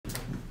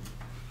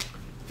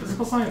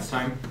physical science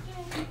time.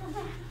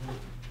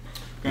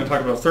 We're going to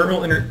talk about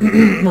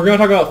we're going to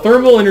talk about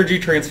thermal energy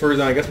transfers,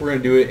 and I guess we're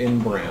going to do it in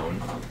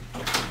Brown.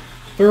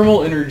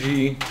 Thermal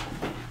energy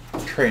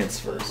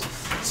transfers.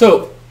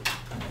 So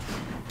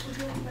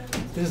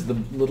this is the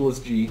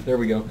littlest G. There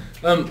we go.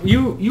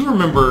 You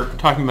remember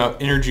talking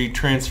about energy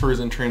transfers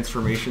and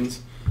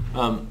transformations.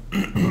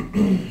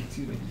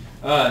 Excuse me.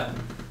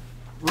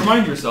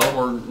 Remind yourself,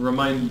 or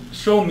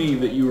show me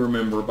that you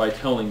remember by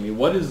telling me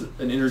what is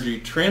an energy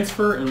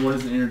transfer and what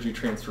is an energy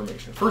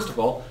transformation. First of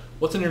all,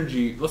 what's an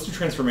energy? Let's do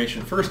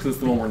transformation first because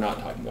it's the one we're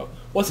not talking about.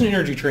 What's an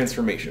energy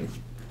transformation?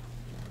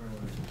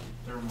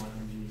 Thermal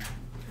energy,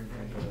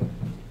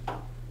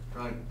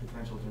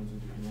 potential turns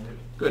into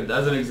kinetic. Good,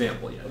 as an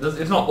example, yeah.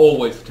 It's not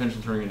always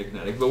potential turning into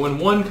kinetic, but when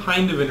one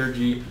kind of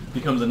energy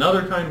becomes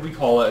another kind, we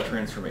call it a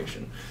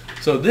transformation.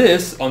 So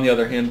this, on the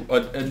other hand,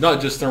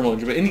 not just thermal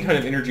energy, but any kind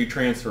of energy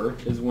transfer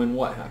is when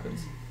what happens?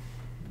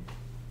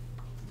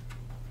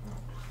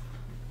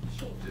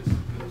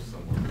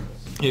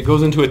 It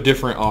goes into a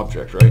different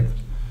object, right? And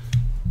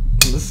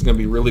this is going to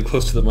be really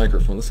close to the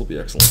microphone. This will be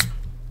excellent.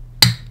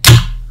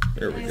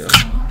 There we go.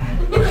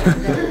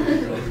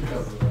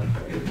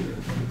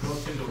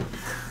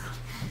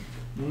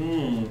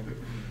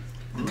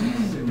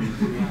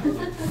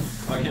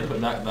 I can't put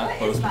that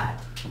close.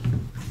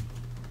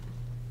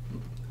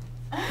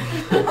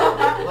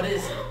 What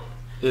is it?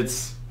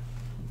 It's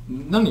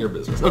none of your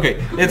business.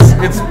 Okay,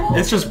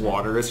 it's just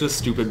water. It's just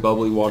stupid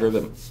bubbly water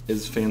that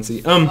is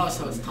fancy. Oh,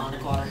 so it's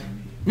tonic water?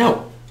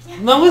 No.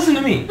 Now listen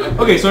to me.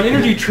 Okay, so an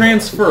energy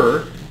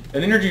transfer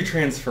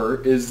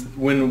is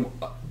when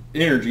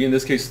energy, in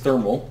this case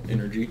thermal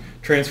energy,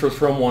 transfers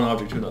from one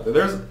object to another.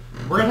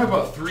 We're going to talk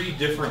about 3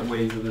 different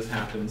ways that this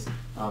happens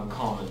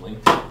commonly.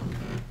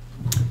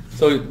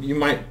 So you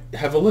might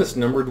have a list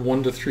numbered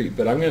 1 to 3,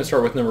 but I'm going to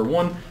start with number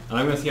 1, and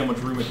I'm going to see how much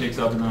room it takes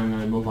up, and then I'm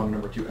going to move on to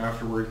number 2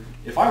 afterward.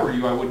 If I were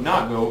you, I would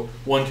not go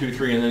 1, 2,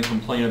 3, and then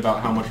complain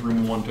about how much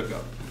room 1 took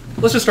up.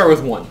 Let's just start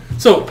with 1.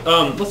 So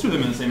let's do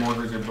them in the same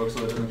order as your book so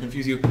that doesn't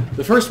confuse you.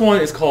 The first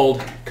one is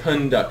called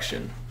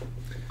conduction.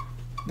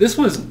 This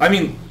was,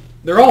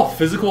 they're all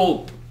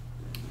physical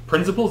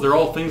principles. They're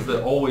all things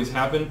that always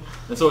happen,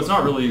 and so it's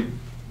not really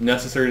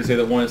necessary to say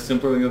that one is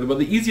simpler than the other, but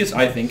the easiest,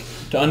 I think,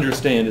 to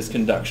understand is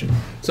conduction.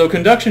 So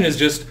conduction is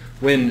just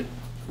when,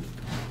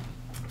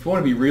 if you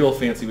want to be real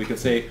fancy, we could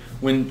say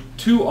when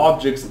 2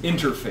 objects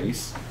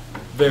interface,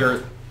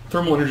 their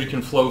thermal energy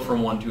can flow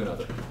from one to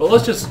another. But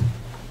let's just,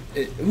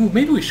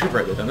 maybe we should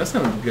write that down. That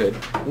sounds good.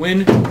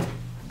 When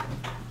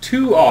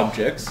 2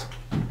 objects,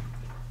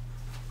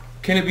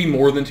 can it be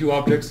more than 2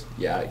 objects?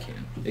 Yeah, it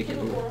can. It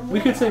can. We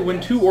could say when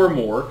 2 or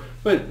more,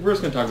 but we're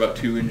just going to talk about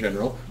 2 in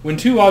general. When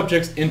 2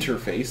 objects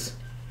interface,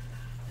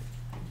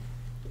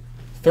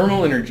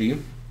 thermal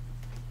energy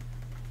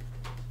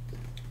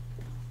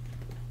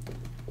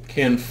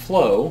can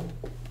flow.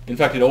 In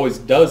fact, it always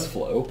does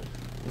flow.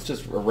 Let's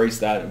just erase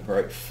that and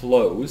write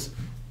flows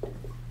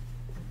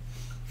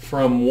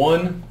from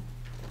one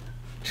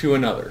to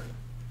another.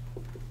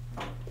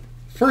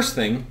 First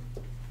thing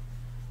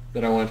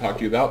that I want to talk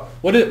to you about.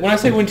 When I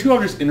say when 2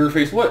 objects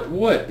interface,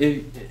 what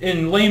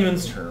in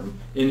layman's term,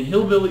 in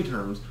hillbilly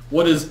terms,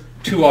 what does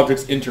 2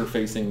 objects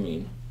interfacing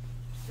mean?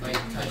 Like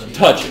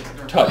touching.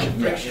 Touching.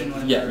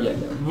 Yeah.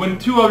 When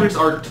 2 objects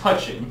are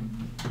touching,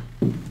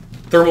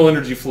 thermal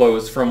energy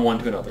flows from one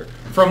to another.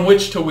 From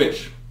which to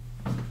which?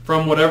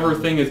 From whatever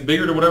thing is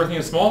bigger to whatever thing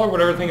is smaller,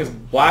 whatever thing is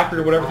blacker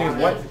to whatever thing is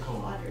white?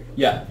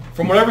 Yeah.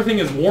 From whatever thing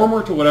is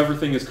warmer to whatever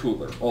thing is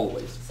cooler,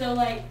 always. So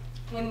like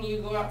when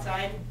you go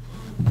outside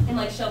and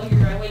like shovel your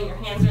driveway and your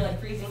hands are like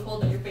freezing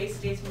cold but your face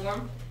stays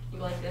warm, you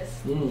go like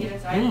this, get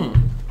inside.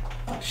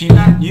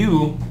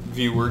 You,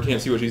 viewer,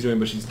 can't see what she's doing,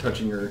 but she's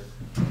touching her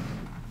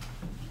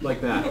like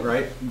that,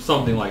 right?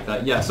 Something like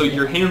that. Yeah, so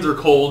your hands are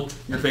cold,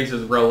 your face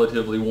is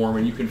relatively warm,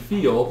 and you can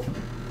feel,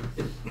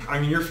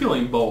 you're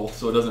feeling both,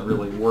 so it doesn't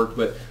really work.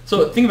 But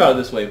so think about it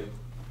this way.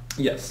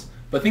 Yes,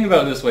 but think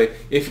about it this way.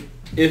 If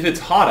it's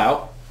hot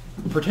out,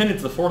 pretend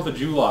it's the 4th of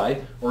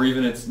July, or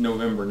even it's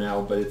November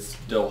now, but it's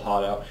still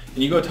hot out,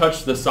 and you go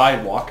touch the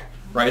sidewalk,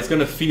 right? It's going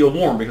to feel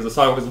warm because the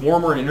sidewalk is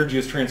warmer and energy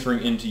is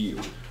transferring into you,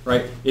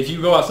 right? If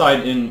you go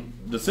outside in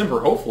December,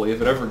 hopefully, if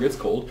it ever gets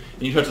cold,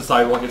 and you touch the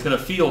sidewalk, it's going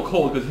to feel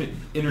cold because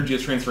energy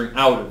is transferring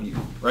out of you,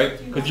 right?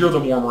 Because you're the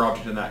warmer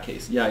object in that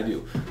case. Yeah, I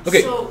do.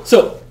 Okay,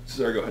 so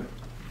sorry, go ahead.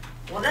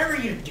 Whenever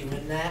you're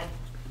doing that,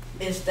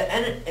 is the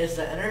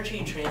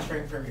energy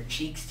transferring from your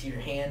cheeks to your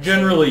hands?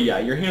 Generally, yeah.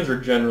 Your hands are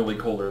generally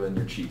colder than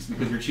your cheeks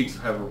because your cheeks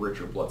have a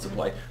richer blood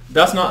supply.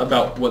 That's not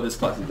about what this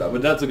class is about,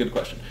 but that's a good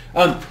question.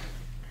 What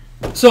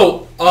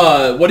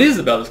is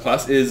about this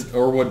class is,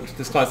 or what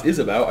this class is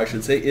about, I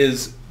should say,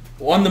 is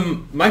on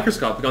the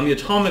microscopic, on the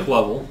atomic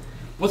level,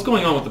 what's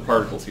going on with the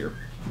particles here?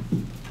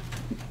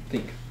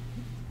 Think.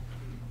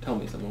 Tell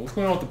me something. What's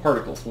going on with the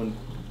particles when?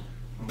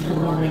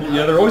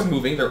 Yeah, they're always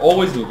moving. They're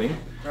always moving.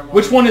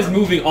 Which one is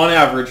moving on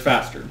average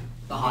faster?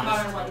 The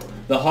hottest one.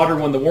 The hotter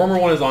one. The warmer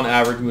one is on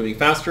average moving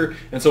faster.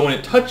 And so when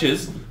it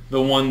touches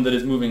the one that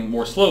is moving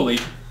more slowly,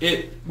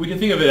 we can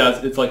think of it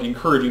as it's like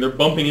encouraging. They're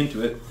bumping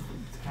into it.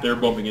 they're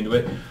bumping into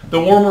it. The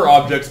warmer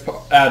objects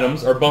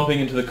atoms are bumping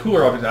into the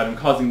cooler object's atom,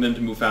 causing them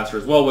to move faster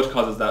as well, which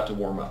causes that to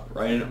warm up,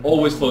 right? And it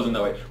always flows in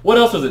that way. What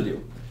else does it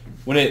do?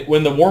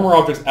 When the warmer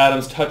object's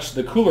atoms touch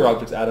the cooler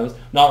object's atoms,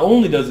 not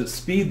only does it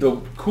speed the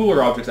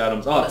cooler object's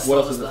atoms up, what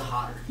else is it? The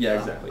hotter. Yeah,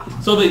 exactly.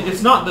 So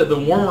it's not that the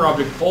warmer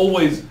object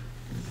always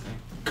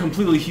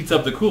completely heats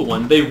up the cool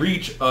one. They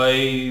reach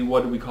a,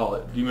 what do we call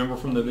it? Do you remember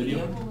from the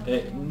video?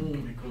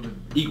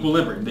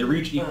 Equilibrium. They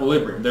reach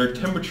equilibrium. Their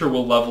temperature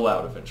will level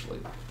out eventually.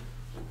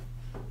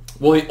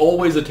 Will they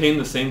always attain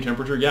the same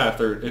temperature? Yeah,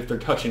 if they're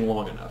touching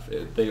long enough,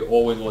 they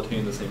always will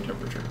attain the same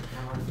temperature.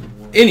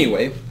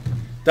 Anyway,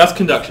 that's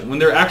conduction. When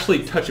they're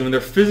actually touching, when they're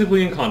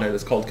physically in contact,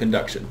 it's called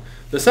conduction.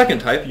 The second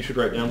type, you should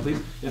write down please,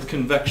 is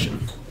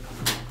convection.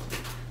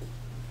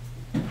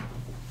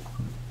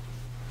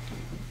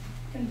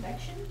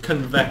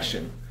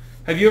 Convection.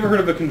 Have you ever heard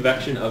of a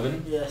convection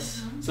oven?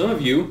 Yes. Some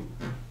of you,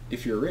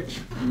 if you're rich,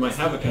 you might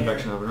have a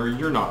convection oven, or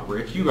you're not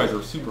rich. You guys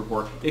are super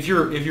poor. If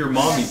your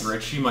mommy's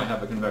rich, she might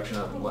have a convection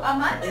oven. I'm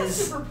not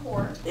super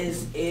poor.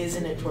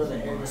 Isn't it where the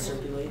air just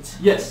circulates?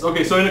 Yes.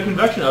 Okay. So in a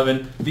convection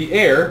oven, the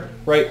air,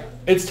 right?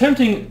 It's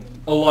tempting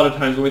a lot of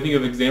times when we think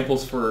of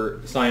examples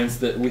for science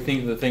that we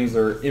think that things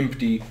are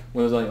empty.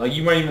 When it's like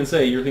you might even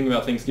say you're thinking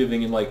about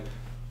Thanksgiving and like,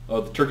 oh,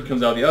 the turkey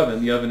comes out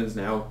of the oven is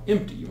now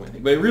empty, you might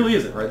think. But it really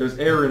isn't, right? There's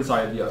air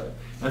inside the oven.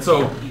 And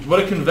so what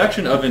a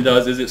convection oven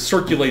does is it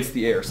circulates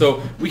the air.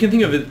 So we can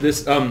think of it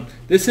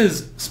this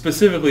is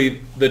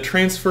specifically the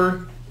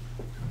transfer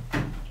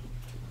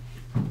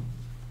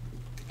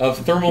of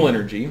thermal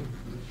energy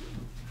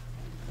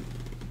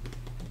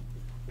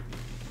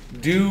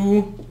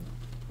due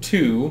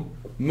to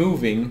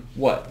moving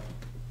what?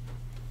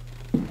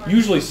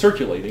 Usually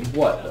circulating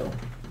what though?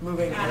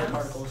 Moving air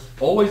particles.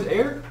 Always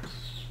air?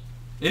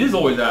 It is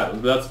always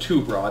atoms, but that's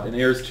too broad, and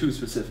air is too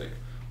specific.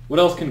 What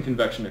else can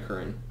convection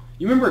occur in?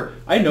 You remember,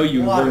 I know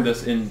you learned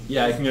this in,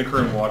 it can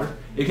occur in water.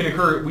 It can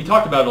occur, we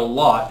talked about it a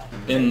lot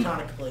in,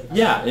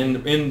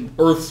 in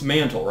Earth's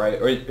mantle,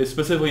 right? Or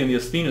specifically in the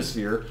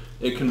asthenosphere,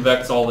 it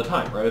convects all the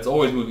time, right? It's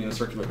always moving in a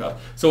circular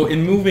path. So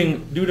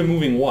due to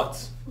moving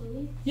what?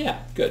 Yeah,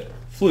 good.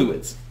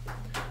 Fluids.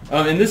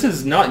 And this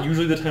is not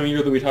usually the time of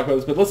year that we talk about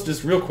this, but let's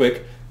just real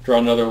quick draw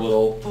another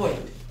little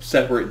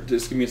separate,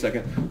 just give me a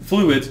second.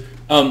 Fluids.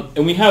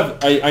 And we have,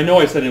 I know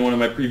I said in one of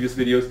my previous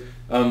videos,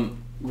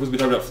 because we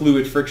talked about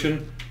fluid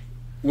friction,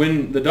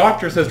 when the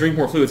doctor says drink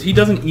more fluids, he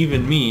doesn't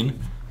even mean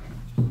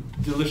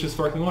delicious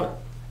sparkling water.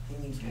 He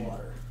means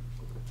water.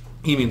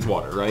 He means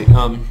water, right?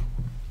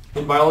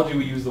 In biology,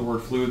 we use the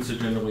word fluids to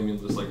generally mean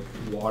just like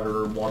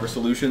water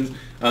solutions.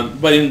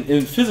 But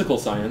in physical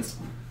science,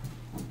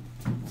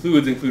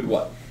 fluids include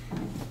what?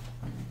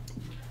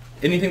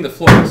 Anything that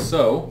floats.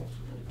 So,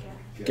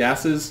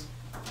 gases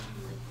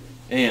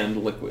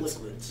and liquids.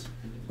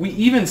 We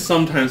even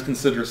sometimes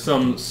consider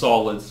some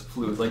solids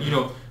fluids. Like,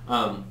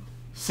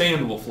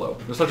 sand will flow.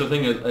 There's such a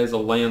thing as a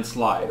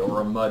landslide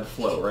or a mud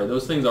flow, right?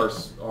 Those things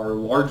are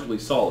largely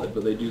solid,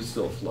 but they do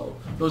still flow.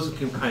 Those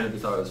can kind of be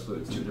thought of as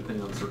fluids too,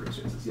 depending on the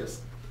circumstances.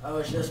 Yes? I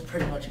was just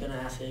pretty much going to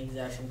ask the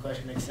exact same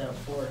question, except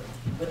for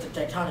with the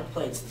tectonic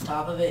plates, the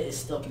top of it is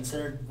still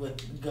considered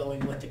going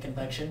with the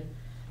convection,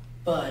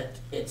 but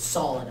it's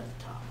solid at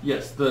the top.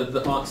 Yes,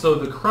 so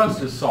the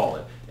crust is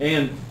solid,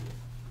 and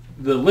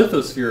the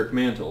lithospheric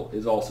mantle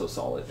is also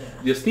solid. Yeah.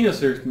 The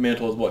asthenospheric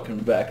mantle is what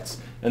convects,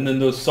 and then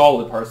those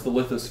solid parts, the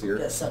lithosphere,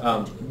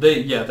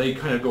 they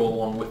kind of go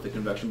along with the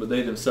convection, but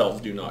they themselves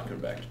do not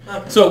convect.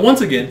 Okay. So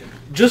once again,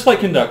 just like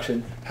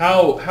conduction,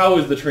 how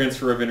is the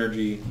transfer of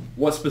energy?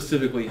 What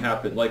specifically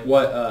happened? Like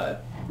what?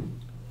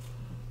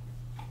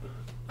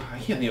 I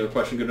can't think of a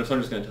question good enough, so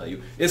I'm just going to tell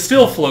you. It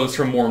still flows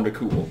from warm to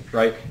cool,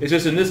 right? It's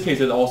just in this case,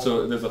 there's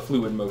a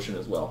fluid motion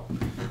as well.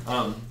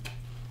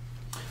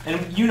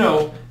 And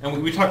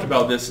and we talked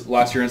about this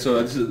last year, and so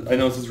I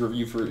know this is a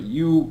review for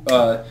you.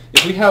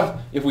 If we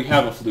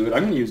have a fluid,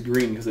 I'm going to use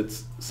green because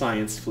it's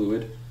science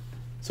fluid.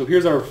 So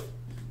here's our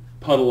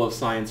puddle of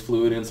science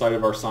fluid inside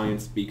of our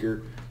science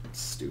beaker. It's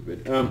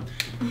stupid.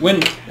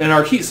 And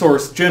our heat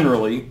source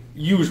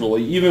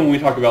usually, even when we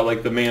talk about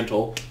like the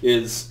mantle,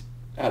 is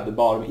at the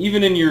bottom.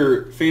 Even in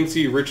your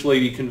fancy rich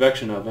lady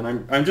convection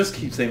oven, I'm just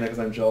keep saying that because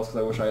I'm jealous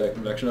because I wish I had a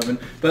convection oven.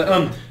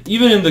 But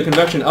even in the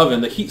convection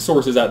oven, the heat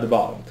source is at the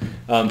bottom.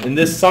 In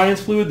this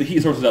science fluid, the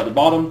heat source is at the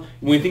bottom.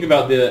 When we think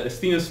about the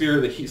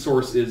asthenosphere, the heat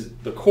source is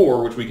the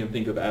core, which we can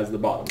think of as the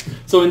bottom.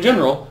 So in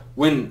general,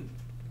 when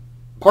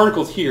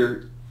particles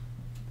here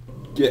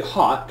get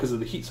hot because of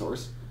the heat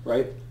source,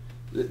 right?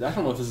 I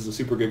don't know if this is a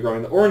super good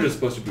drawing. The orange is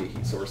supposed to be a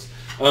heat source.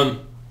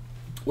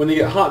 When they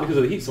get hot because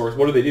of the heat source,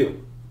 what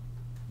do?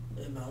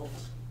 It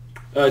melts.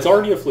 It's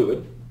already a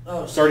fluid.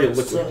 Oh, it's already a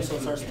liquid. So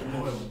it starts to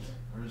melt.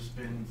 Or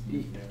spins.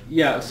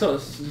 Yeah, so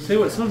say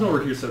what someone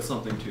over here said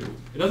something too.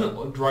 It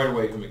doesn't dry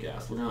away from a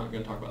gas. We're not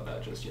going to talk about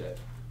that just yet.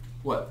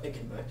 What? It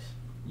convects.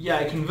 Yeah,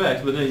 it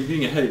convects, but then you're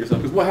getting ahead of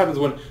yourself. Because what happens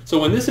when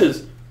this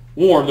is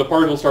warm, the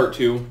particles start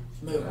to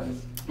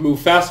move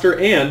faster,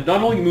 and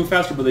not only move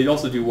faster, but they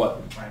also do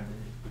what?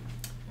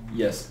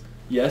 Yes.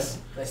 Yes,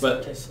 They start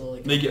but to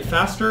slowly they get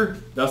faster.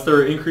 That's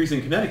their increase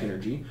in kinetic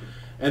energy.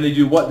 And they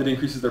do what? That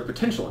increases their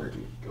potential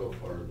energy. Go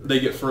farther. They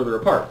get further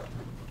apart.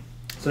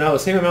 So now the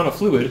same amount of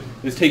fluid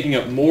is taking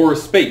up more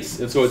space,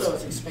 and so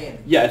it's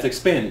expanding. Yeah, it's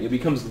expanding. It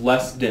becomes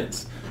less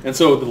dense, and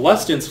so the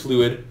less dense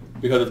fluid,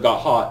 because it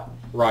got hot,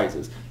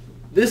 rises.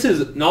 This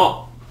is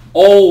not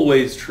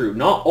always true.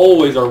 Not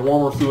always are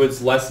warmer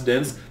fluids less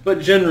dense,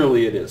 but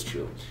generally it is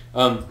true.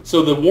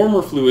 So the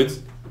warmer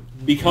fluids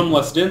become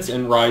less dense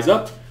and rise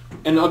up,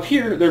 and up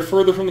here they're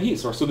further from the heat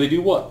source. So they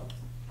do what?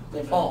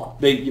 They fall.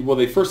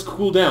 They first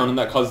cool down, and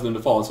that causes them to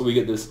fall, and so we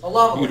get this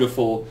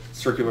beautiful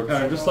circular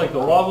pattern, just like the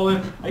lava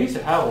lamp. I used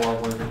to have a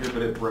lava lamp in here,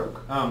 but it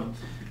broke.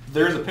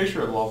 There's a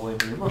picture of the lava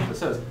lamp in your book that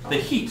says the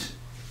heat.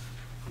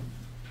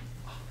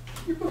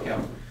 Your book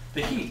out.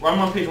 The heat. I'm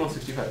on page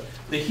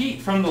 165. The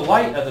heat from the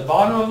light at the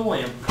bottom of the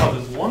lamp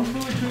causes one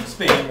fluid to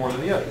expand more than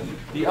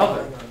the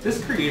other.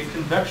 This creates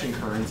convection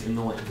currents in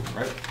the lamp,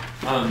 right?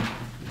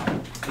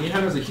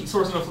 Anytime there's a heat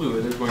source in a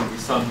fluid, there's going to be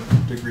some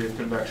degree of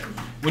convection.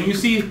 When you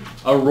see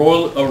a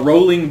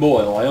rolling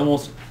boil, I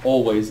almost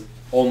always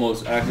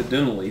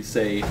accidentally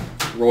say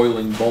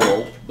roiling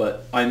boil,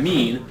 but I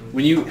mean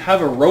when you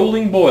have a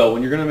rolling boil,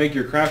 when you're going to make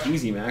your Kraft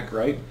Easy Mac,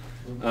 right?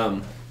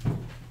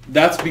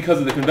 That's because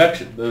of the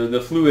convection.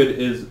 The fluid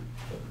is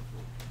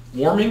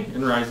warming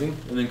and rising,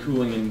 and then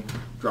cooling and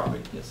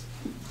dropping. Yes.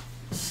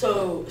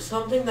 So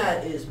something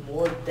that is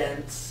more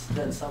dense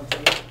than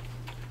something,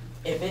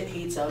 if it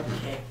heats up,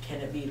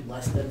 can it be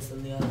less dense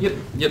than the other?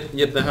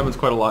 Yep. That happens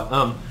quite a lot.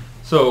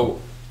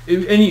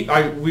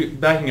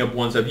 Backing up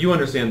one step, you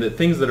understand that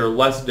things that are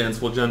less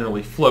dense will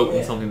generally float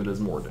in something that is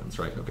more dense,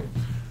 right? Okay.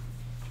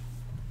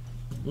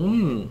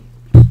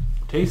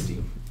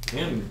 Tasty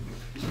and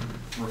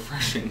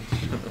refreshing.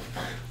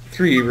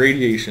 3,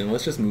 radiation.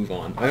 Let's just move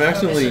on. I'm in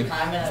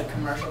a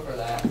commercial for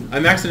that.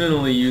 I'm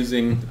accidentally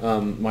using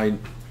my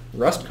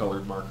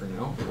rust-colored marker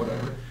now, or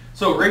whatever.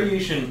 So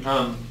radiation.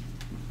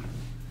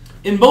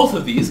 In both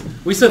of these,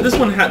 we said this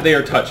one they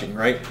are touching,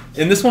 right?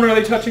 In this one, are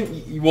they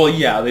touching? Well,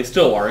 yeah, they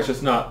still are. It's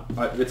just not.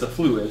 It's a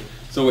fluid,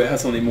 so it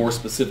has something more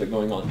specific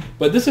going on.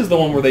 But this is the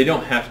one where they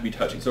don't have to be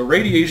touching. So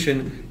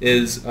radiation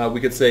is, we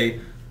could say,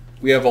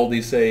 we have all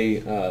these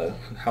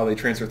how they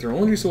transfer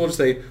thermal energy. So we'll just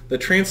say the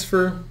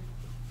transfer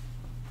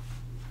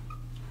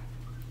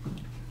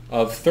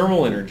of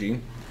thermal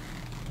energy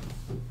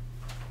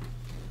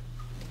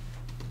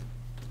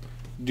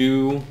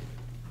due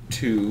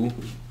to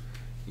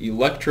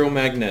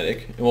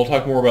electromagnetic, and we'll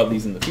talk more about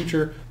these in the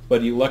future,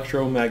 but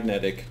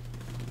electromagnetic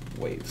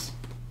waves.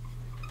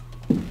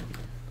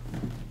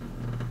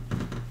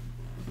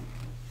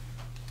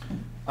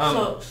 So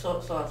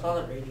I thought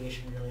that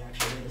radiation really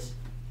actually is.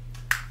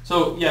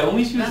 So yeah, when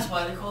we use That's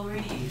why they're called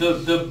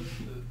radiation.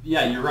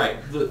 Yeah, you're right.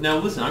 Now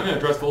listen, I'm going to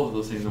address both of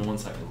those things in 1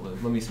 second.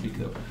 Let me speak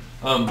though.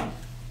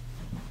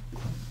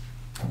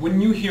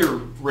 When you hear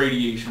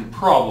radiation,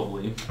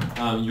 probably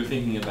you're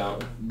thinking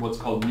about what's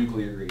called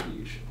nuclear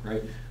radiation,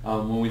 right?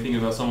 When we think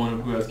about someone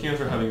who has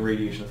cancer having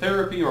radiation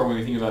therapy, or when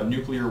we think about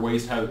nuclear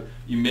waste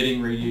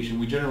emitting radiation,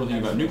 we generally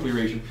think about nuclear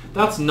radiation.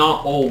 That's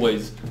not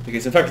always the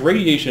case. In fact,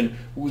 radiation,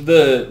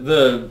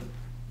 the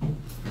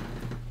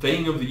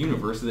thing of the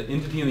universe, the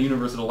entity in the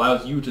universe that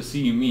allows you to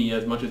see me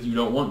as much as you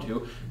don't want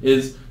to,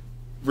 is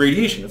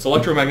radiation. It's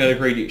electromagnetic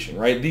radiation,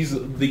 right? These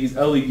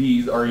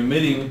LEDs are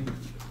emitting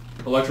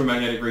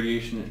electromagnetic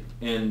radiation,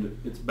 and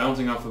it's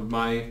bouncing off of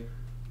my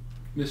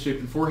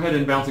misshapen forehead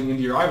and bouncing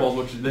into your eyeballs,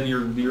 which then your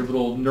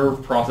little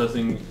nerve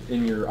processing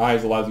in your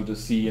eyes allows you to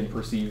see and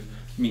perceive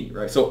me,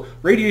 right? So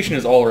radiation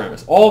is all around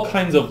us. All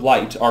kinds of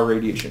light are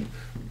radiation.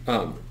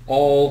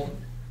 All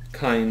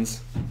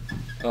kinds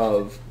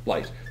of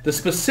light. The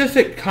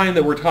specific kind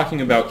that we're talking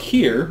about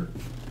here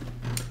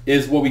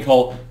is what we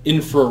call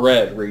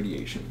infrared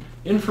radiation.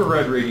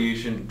 Infrared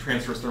radiation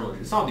transfers thermal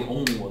energy. It's not the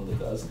only one that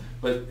does,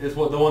 but it's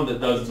the one that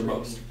does the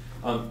most.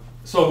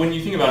 So when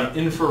you think about an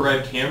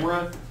infrared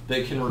camera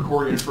that can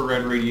record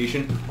infrared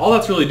radiation, all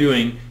that's really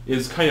doing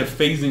is kind of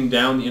phasing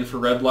down the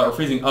infrared light, or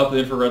phasing up the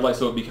infrared light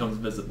so it becomes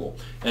visible.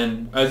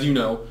 And as you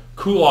know,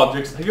 cool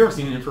objects, have you ever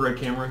seen an infrared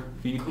camera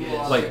feed? Cool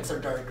objects are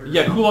darker.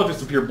 Yeah, cool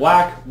objects appear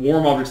black,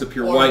 warm objects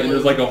appear white, and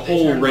there's like a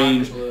whole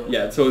range.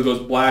 Yeah, so it goes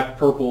black,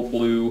 purple,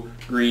 blue,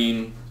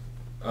 green,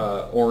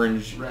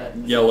 orange, red.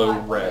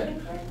 Yellow,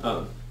 red.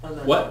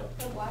 What?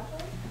 The black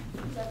light?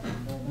 Is that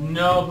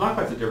No, black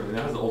light's a different thing.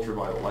 That has the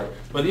ultraviolet light.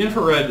 But the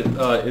infrared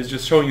is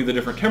just showing you the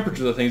different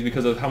temperatures of things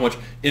because of how much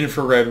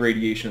infrared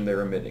radiation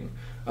they're emitting.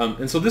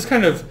 And so this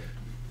kind of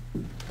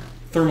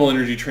thermal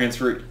energy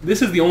transfer,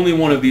 this is the only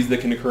one of these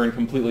that can occur in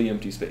completely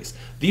empty space.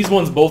 These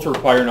ones both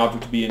require an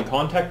object to be in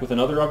contact with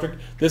another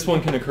object. This one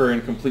can occur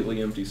in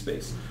completely empty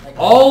space.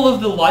 All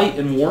of the light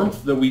and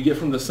warmth that we get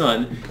from the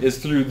sun is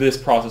through this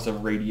process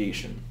of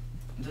radiation.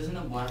 Doesn't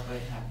a black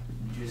light have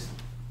just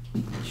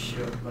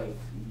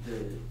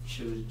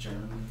shows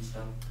germs and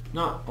stuff?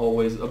 Not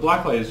always. A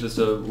black light is just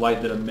a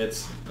light that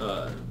emits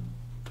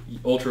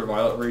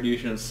ultraviolet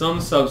radiation, and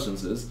some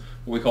substances,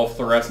 what we call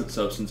fluorescent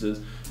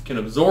substances,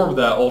 can absorb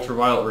that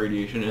ultraviolet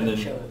radiation and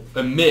then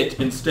emit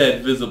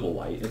instead visible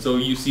light. And so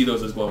you see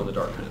those as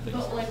glow-in-the-dark kind of things.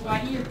 But like,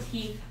 why do your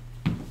teeth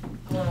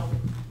glow?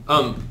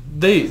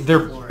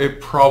 It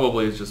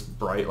probably is just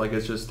bright. Like they're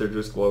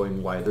just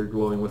glowing white. They're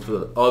glowing with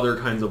the other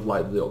kinds of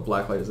light the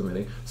black light is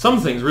emitting. Some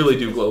things really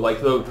do glow,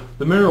 like the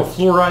mineral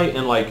fluorite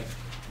and like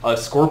a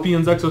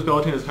scorpion's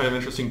exoskeleton is kind of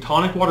interesting.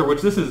 Tonic water,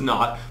 which this is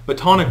not, but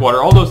tonic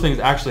water, all those things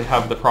actually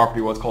have the property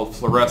of what's called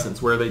fluorescence,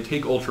 where they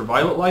take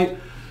ultraviolet light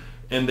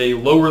and they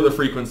lower the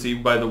frequency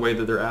by the way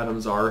that their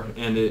atoms are,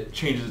 and it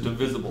changes to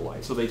visible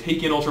light. So they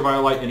take in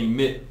ultraviolet light and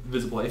emit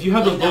visible light. If you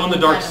have those glow in the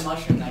dark, kind of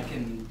mushroom that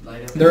can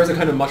light up. there is a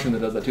kind of mushroom that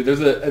does that too.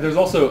 There's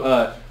also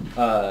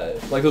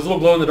like those little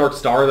glow in the dark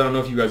stars. I don't know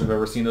if you guys have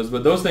ever seen those,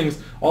 but those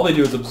things, all they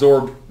do is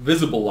absorb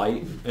visible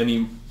light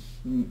and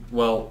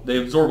they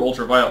absorb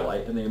ultraviolet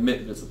light and they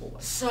emit visible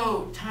light.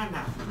 So, time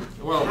out.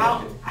 Well,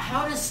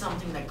 how does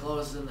something that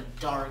glows in the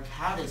dark,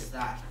 how does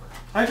that work?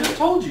 I just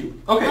told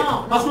you. Okay,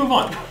 No, let's move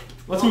on.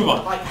 Let's move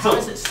on. Like, how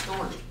is it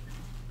stored?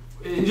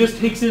 It just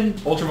takes in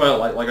ultraviolet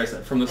light, like I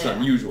said, from the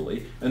sun Yeah.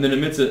 usually, and then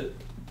emits it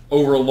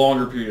over a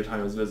longer period of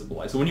time as visible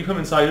light. So when you come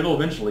inside, it'll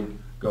eventually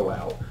go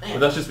out. Yeah. But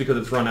that's just because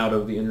it's run out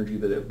of the energy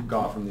that it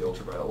got from the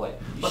ultraviolet light.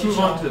 Let's move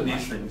on to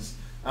these things.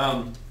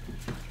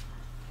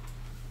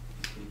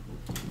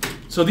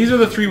 So these are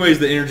the three ways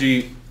that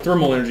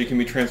thermal energy can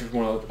be transferred from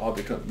one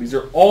object to another. These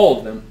are all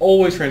of them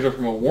always transferred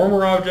from a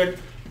warmer object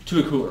to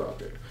a cooler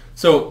object.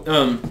 So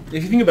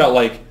if you think about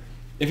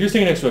if you're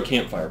standing next to a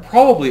campfire,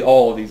 probably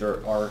all of these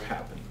are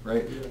happening,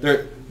 right?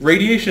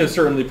 Radiation is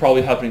certainly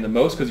probably happening the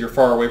most because you're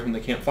far away from the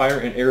campfire,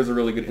 and air is a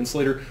really good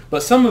insulator.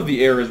 But some of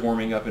the air is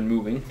warming up and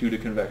moving due to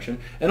convection.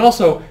 And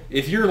also,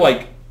 if you're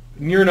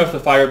near enough to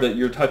the fire that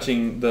you're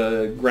touching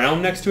the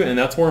ground next to it and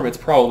that's warm, it's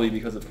probably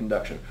because of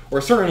conduction.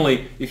 Or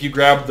certainly, if you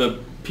grab the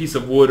piece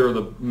of wood or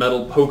the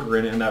metal poker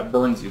in it and that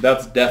burns you,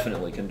 that's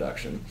definitely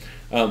conduction.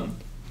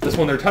 This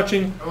one they're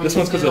touching. This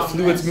one's because the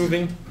fluid's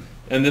moving.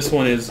 And this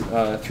one is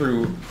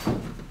through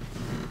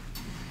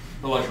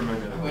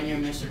electromagnetic. When you're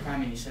Mr.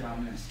 Crime and you sit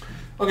on this.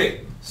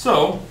 Okay,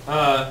 so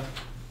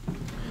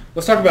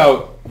let's talk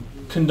about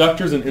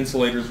conductors and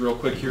insulators real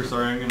quick here.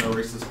 Sorry, I'm going to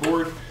erase this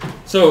board.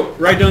 So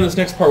write down this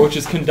next part, which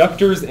is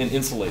conductors and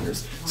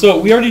insulators. So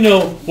we already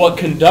know what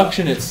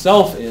conduction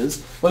itself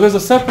is, but there's a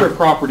separate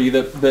property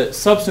that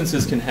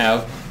substances can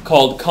have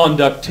called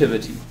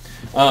conductivity.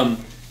 And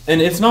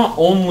it's not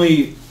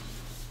only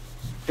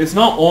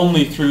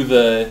through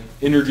the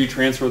energy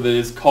transfer that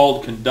is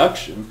called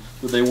conduction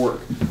that they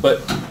work, but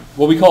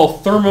what we call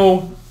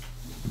thermal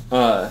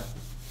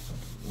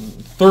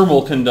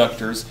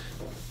conductors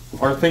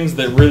are things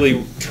that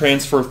really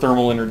transfer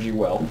thermal energy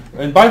well.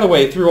 And by the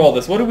way, through all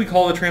this, what do we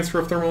call the transfer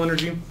of thermal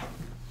energy?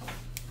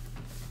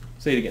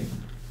 Say it again.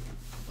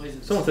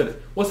 Someone said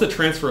it. What's the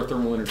transfer of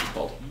thermal energy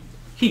called?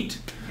 Heat.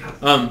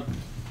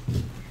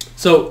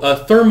 So a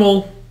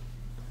thermal...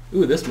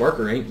 Ooh, this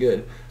marker ain't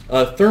good.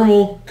 A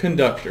thermal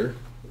conductor...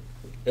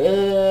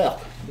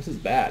 this is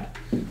bad.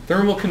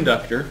 Thermal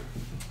conductor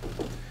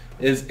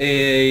is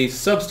a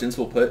substance,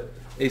 we'll put...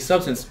 A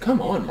substance...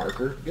 Come on,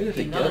 marker. Get it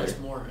together. There's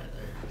more in there.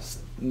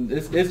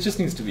 It just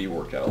needs to be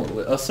worked out a little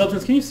bit. A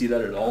substance, can you see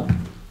that at all?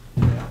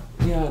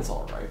 Yeah, it's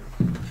all right.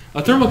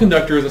 A thermal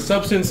conductor is a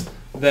substance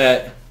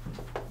that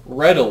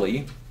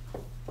readily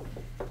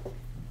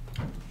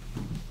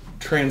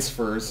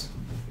transfers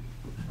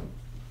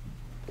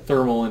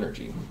thermal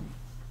energy.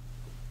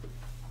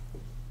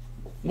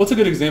 What's a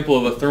good example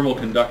of a thermal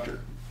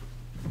conductor?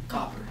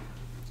 Copper.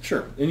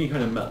 Sure, any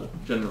kind of metal,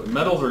 generally.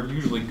 Metals are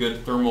usually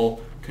good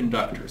thermal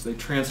conductors. They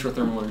transfer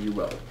thermal energy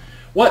well.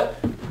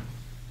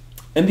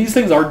 And these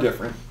things are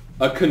different.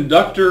 A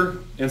conductor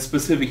and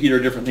specific heat are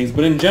different things,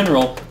 but in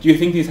general, do you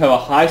think these have a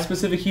high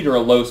specific heat or a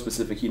low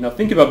specific heat? Now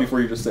think about it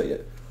before you just say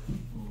it.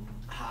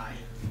 High.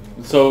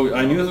 So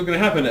I knew this was going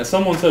to happen.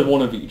 Someone said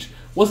one of each.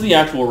 What's the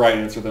actual right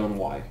answer though, and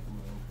why?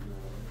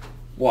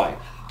 Why?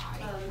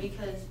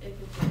 Because if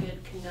it's a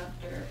good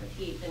conductor of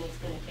heat, then it's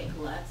going to take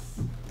less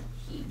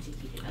heat to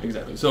heat it up.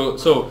 Exactly.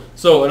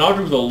 So an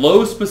object with a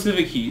low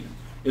specific heat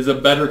is a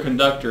better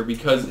conductor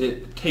because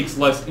it takes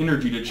less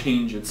energy to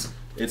change its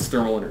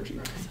thermal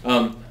energy.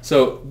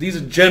 So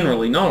these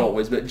generally, not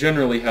always, but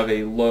generally have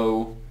a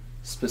low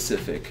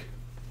specific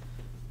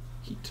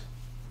heat.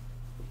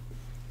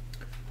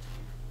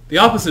 The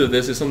opposite of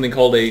this is something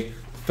called a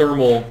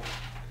thermal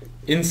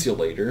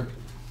insulator.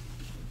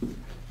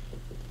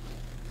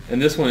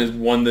 And this one is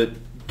one that,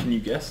 can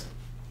you guess?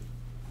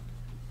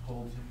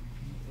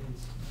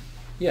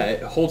 Yeah,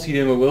 it holds heat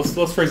in, but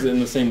let's phrase it in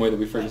the same way that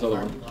we phrase this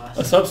other one.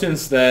 A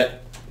substance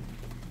that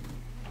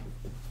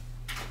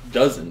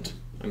doesn't,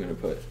 I'm going to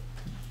put,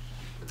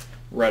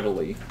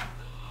 readily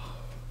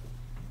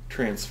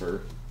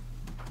transfer,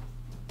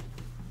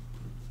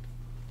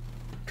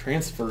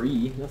 that's not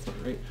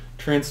right,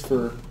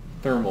 transfer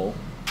thermal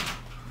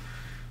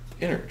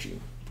energy.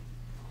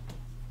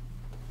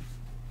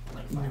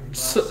 Like fiberglass?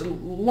 So,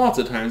 lots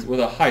of times with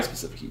a high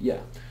specific heat, yeah,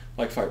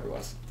 like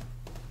fiberglass.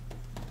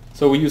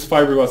 So we use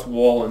fiberglass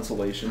wall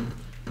insulation.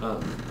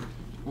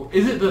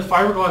 Is it the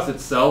fiberglass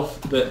itself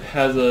that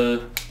has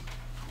a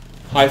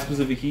High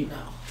specific heat? No.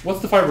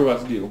 What's the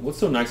fiberglass do? What's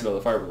so nice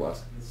about the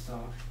fiberglass?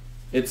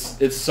 It's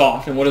soft. It's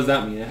soft, and what does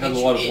that mean? It has a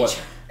lot of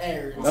what?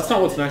 Air. That's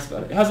not what's nice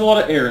about it. It has a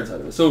lot of air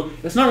inside of it. So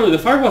it's not really,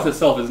 the fiberglass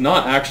itself is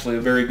not actually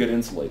a very good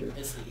insulator.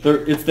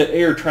 It's the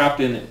air trapped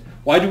in it.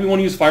 Why do we want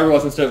to use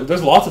fiberglass instead?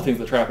 There's lots of things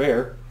that trap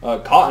air.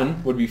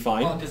 Cotton would be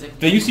fine. Well,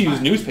 they used to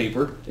use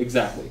newspaper.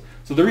 Exactly.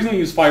 So the reason we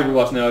use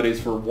fiberglass nowadays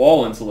for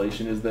wall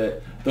insulation is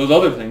that those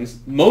other things,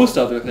 most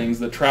other things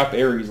that trap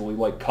air easily,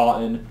 like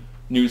cotton,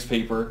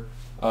 newspaper,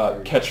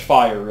 catch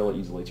fire really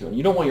easily too. And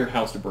you don't want your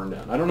house to burn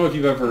down. I don't know if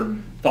you've ever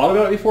thought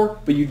about it before,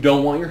 but you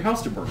don't want your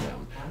house to burn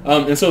down.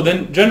 And so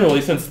then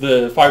generally, since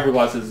the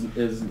fiberglass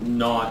is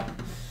not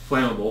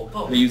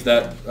flammable, they use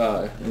that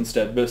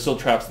instead, but it still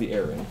traps the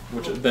air in,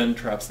 which then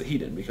traps the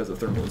heat in because of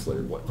thermal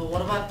insulated wood. But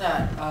what about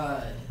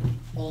that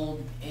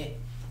old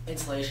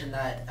insulation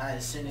that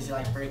as soon as you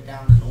like break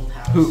down an old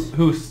house?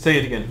 Who say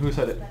it again? Who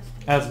said it?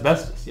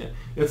 Asbestos. Yeah,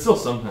 it's still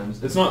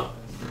sometimes. It's not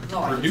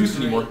produced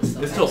anymore.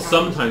 It's still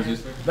sometimes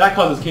used. That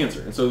causes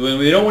cancer, and so when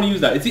we don't want to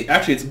use that,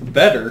 it's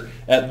better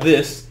at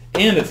this,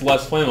 and it's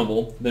less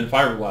flammable than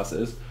fiberglass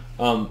is,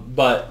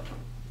 but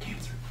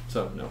cancer.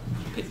 So no.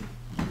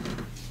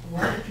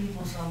 Why do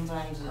people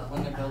sometimes,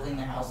 when they're building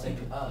their house, they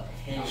put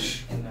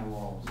holes in their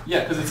walls?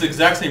 Yeah, because it's the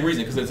exact same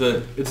reason. Because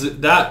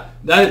that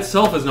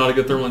itself is not a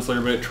good thermal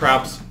insulator, but it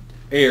traps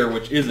air,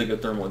 which is a good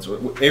thermal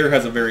insulator. Air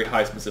has a very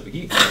high specific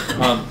heat,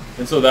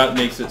 and so that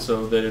makes it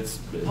so that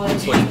it's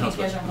insulation house.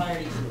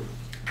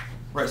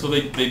 Right. So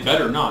they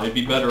better not. It'd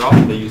be better off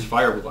if they use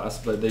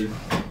fiberglass, but they,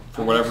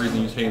 for whatever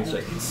reason, use hay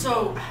instead.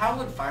 So how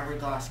would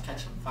fiberglass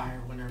catch on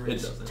fire whenever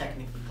it's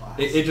technically glass?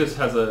 It just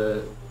has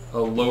a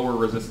lower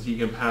resistance. You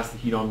can pass the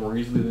heat on more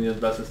easily than the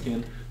asbestos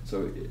can,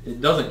 so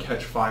it doesn't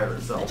catch fire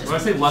itself. When I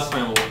say less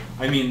flammable,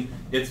 I mean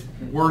it's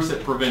worse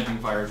at preventing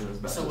fires than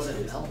asbestos. So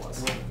would it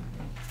melt?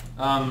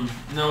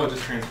 No, it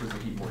just transfers the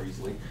heat more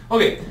easily.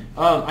 Okay,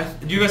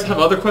 do you guys have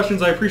other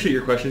questions? I appreciate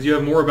your questions. You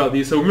have more about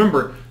these. So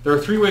remember, there are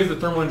 3 ways that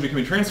thermal energy can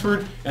be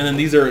transferred, and then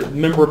these are,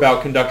 remember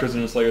about conductors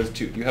and insulators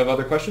too. Do you have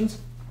other questions?